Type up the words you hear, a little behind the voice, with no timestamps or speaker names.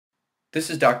This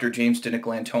is Dr. James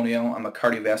DiNicolantonio. I'm a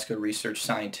cardiovascular research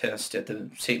scientist at the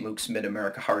St. Luke's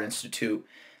Mid-America Heart Institute.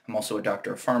 I'm also a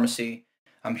doctor of pharmacy.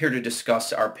 I'm here to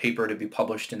discuss our paper to be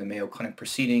published in the Mayo Clinic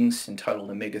Proceedings entitled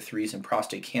Omega-3s in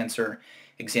Prostate Cancer,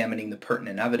 Examining the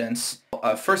Pertinent Evidence.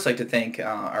 I'd first like to thank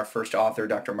our first author,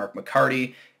 Dr. Mark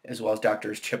McCarty, as well as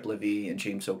Drs. Chip Livy and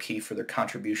James O'Keefe for their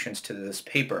contributions to this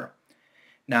paper.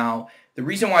 Now, the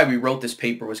reason why we wrote this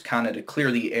paper was kind of to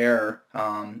clear the air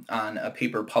on a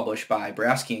paper published by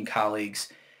Brasky and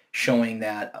colleagues showing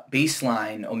that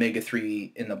baseline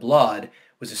omega-3 in the blood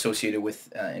was associated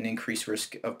with an increased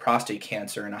risk of prostate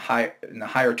cancer in the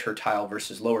higher tertile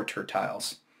versus lower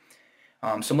tertiles.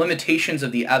 Some limitations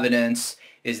of the evidence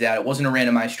is that it wasn't a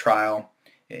randomized trial.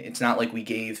 It's not like we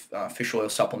gave fish oil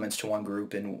supplements to one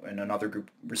group and another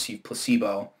group received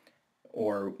placebo,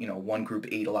 or one group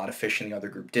ate a lot of fish and the other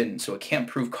group didn't. So it can't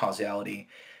prove causality.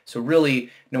 So really,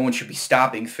 no one should be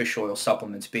stopping fish oil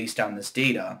supplements based on this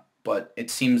data. But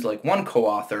it seems like one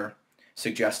co-author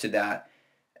suggested that,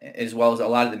 as well as a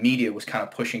lot of the media was kind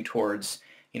of pushing towards,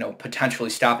 potentially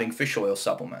stopping fish oil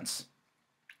supplements.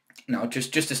 Now,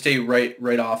 just to stay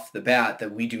right off the bat,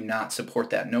 that we do not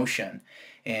support that notion,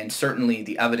 and certainly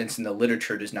the evidence in the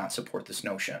literature does not support this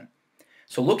notion.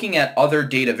 So looking at other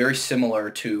data very similar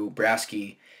to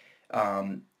Brasky,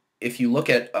 if you look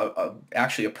at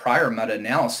actually a prior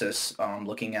meta-analysis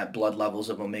looking at blood levels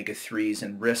of omega-3s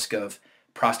and risk of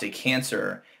prostate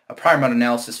cancer, a prior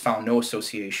meta-analysis found no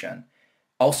association.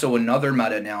 Also, another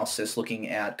meta-analysis looking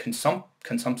at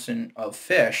consumption of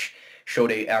fish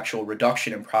showed an actual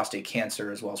reduction in prostate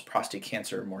cancer as well as prostate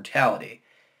cancer mortality.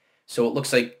 So it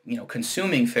looks like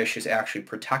consuming fish is actually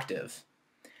protective.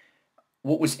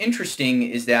 What was interesting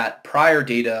is that prior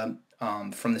data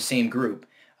from the same group,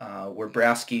 where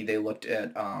Brasky, they looked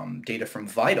at data from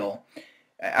Vital,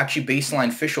 actually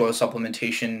baseline fish oil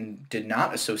supplementation did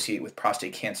not associate with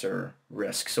prostate cancer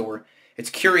risk. So it's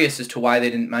curious as to why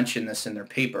they didn't mention this in their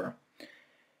paper.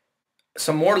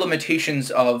 Some more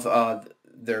limitations of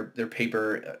their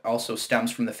paper also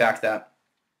stems from the fact that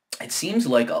it seems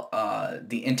like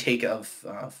the intake of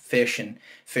fish and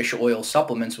fish oil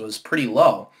supplements was pretty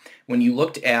low. When you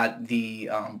looked at the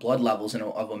blood levels of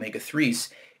omega-3s,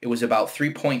 it was about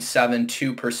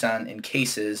 3.72% in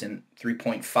cases and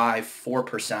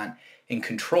 3.54% in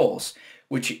controls,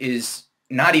 which is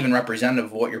not even representative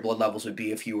of what your blood levels would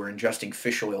be if you were ingesting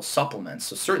fish oil supplements.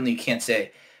 So certainly you can't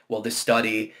say, well, this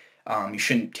study, you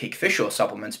shouldn't take fish oil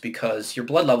supplements, because your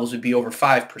blood levels would be over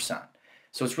 5%.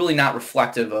 So it's really not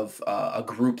reflective of a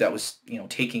group that was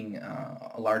taking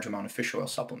a large amount of fish oil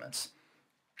supplements.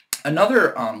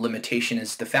 Another limitation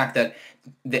is the fact that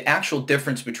the actual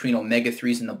difference between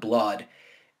omega-3s in the blood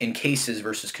in cases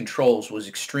versus controls was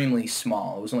extremely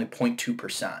small. It was only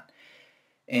 0.2%.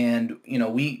 And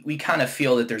we kind of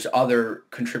feel that there's other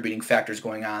contributing factors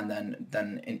going on than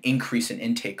an increase in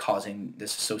intake causing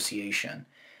this association.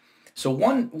 So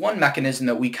one mechanism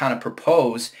that we kind of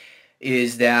propose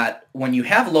is that when you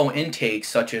have low intake,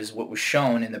 such as what was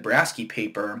shown in the Brasky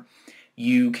paper,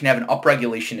 you can have an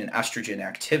upregulation in estrogen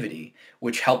activity,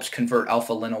 which helps convert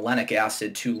alpha-linolenic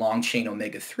acid to long-chain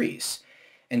omega-3s.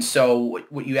 And so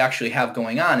what you actually have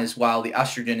going on is, while the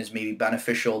estrogen is maybe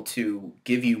beneficial to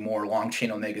give you more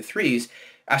long-chain omega-3s,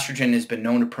 estrogen has been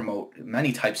known to promote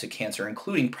many types of cancer,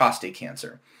 including prostate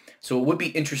cancer. So it would be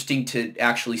interesting to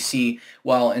actually see,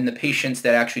 well, in the patients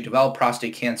that actually developed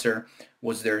prostate cancer,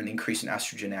 was there an increase in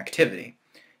estrogen activity?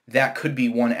 That could be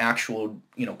one actual,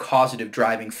 causative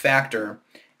driving factor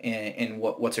in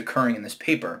what's occurring in this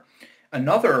paper.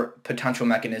 Another potential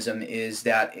mechanism is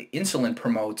that insulin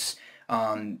promotes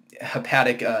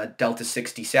hepatic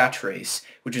delta-6 desaturase,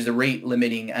 which is a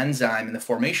rate-limiting enzyme in the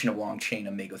formation of long-chain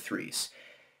omega-3s.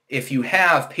 If you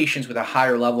have patients with a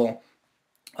higher level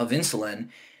of insulin,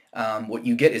 what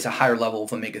you get is a higher level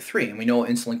of omega-3. And we know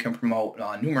insulin can promote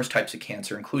numerous types of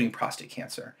cancer, including prostate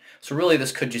cancer. So really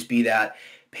this could just be that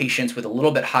patients with a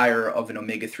little bit higher of an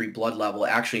omega-3 blood level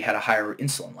actually had a higher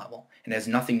insulin level, and it has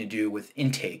nothing to do with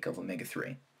intake of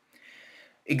omega-3.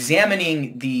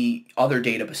 Examining the other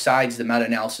data besides the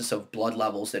meta-analysis of blood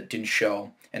levels that didn't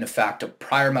show an effect, of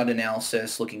prior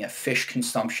meta-analysis looking at fish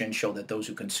consumption showed that those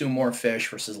who consume more fish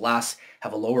versus less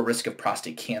have a lower risk of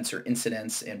prostate cancer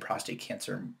incidence and prostate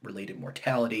cancer related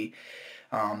mortality.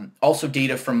 Also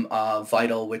data from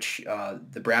Vital, which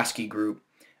the Brasky group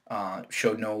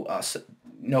showed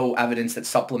no evidence that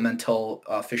supplemental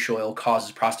fish oil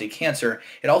causes prostate cancer.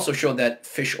 It also showed that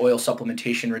fish oil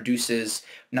supplementation reduces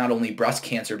not only breast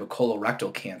cancer but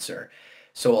colorectal cancer.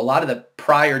 So a lot of the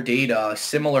prior data,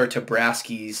 similar to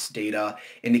Brasky's data,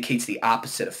 indicates the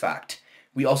opposite effect.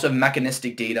 We also have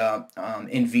mechanistic data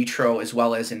in vitro as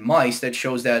well as in mice that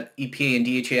shows that EPA and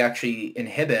DHA actually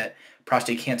inhibit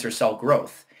prostate cancer cell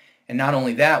growth. And not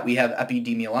only that, we have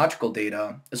epidemiological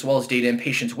data as well as data in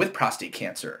patients with prostate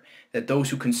cancer, that those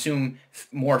who consume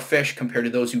more fish compared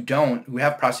to those who don't, who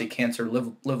have prostate cancer,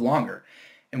 live longer.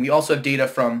 And we also have data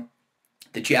from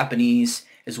the Japanese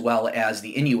as well as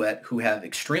the Inuit, who have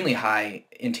extremely high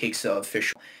intakes of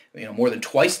fish, more than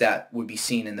twice that would be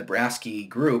seen in the Brasky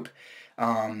group,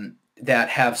 that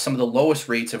have some of the lowest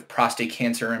rates of prostate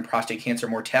cancer and prostate cancer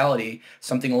mortality,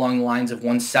 something along the lines of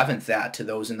 1/7 that to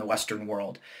those in the Western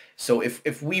world. So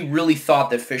if we really thought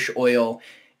that fish oil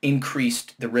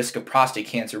increased the risk of prostate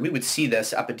cancer, we would see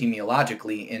this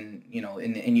epidemiologically in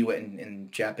the Inuit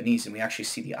and Japanese, and we actually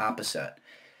see the opposite.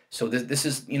 So this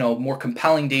is more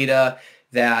compelling data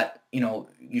that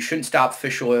you shouldn't stop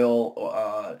fish oil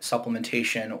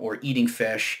supplementation or eating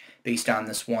fish based on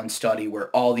this one study where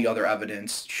all the other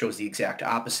evidence shows the exact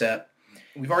opposite.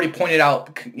 We've already pointed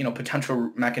out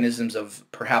potential mechanisms of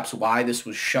perhaps why this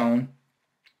was shown.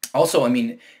 Also,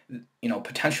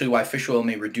 potentially why fish oil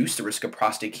may reduce the risk of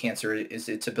prostate cancer is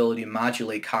its ability to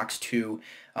modulate COX-2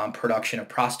 production of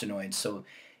prostanoids. So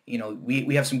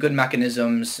we have some good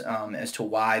mechanisms as to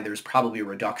why there's probably a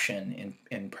reduction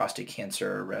in prostate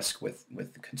cancer risk with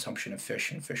the consumption of fish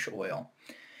and fish oil.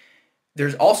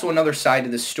 There's also another side to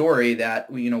this story that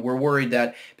we're worried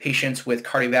that patients with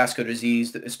cardiovascular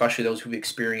disease, especially those who've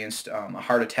experienced a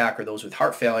heart attack or those with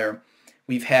heart failure,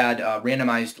 we've had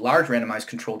large randomized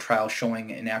controlled trials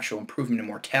showing an actual improvement in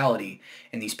mortality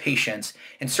in these patients.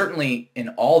 And certainly in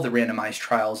all the randomized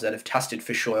trials that have tested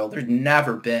fish oil, there's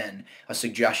never been a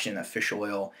suggestion that fish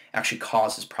oil actually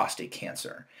causes prostate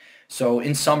cancer. So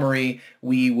in summary,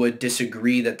 we would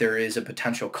disagree that there is a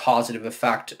potential causative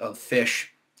effect of fish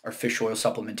or fish oil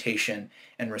supplementation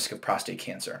and risk of prostate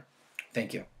cancer.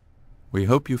 Thank you. We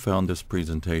hope you found this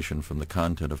presentation from the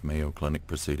content of Mayo Clinic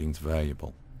Proceedings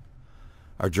valuable.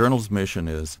 Our journal's mission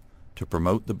is to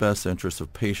promote the best interests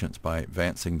of patients by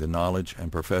advancing the knowledge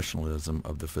and professionalism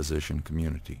of the physician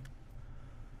community.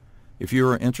 If you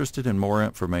are interested in more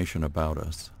information about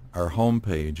us, our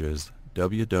homepage is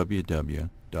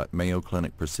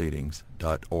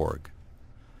www.mayoclinicproceedings.org.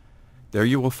 There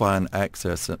you will find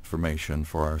access information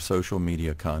for our social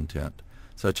media content,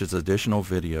 such as additional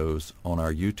videos on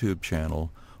our YouTube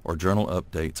channel or journal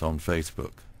updates on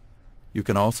Facebook. You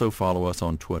can also follow us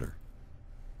on Twitter.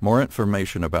 More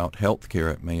information about healthcare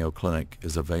at Mayo Clinic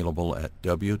is available at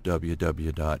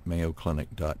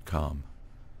www.mayoclinic.com.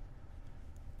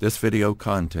 This video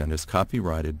content is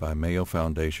copyrighted by Mayo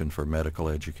Foundation for Medical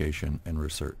Education and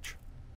Research.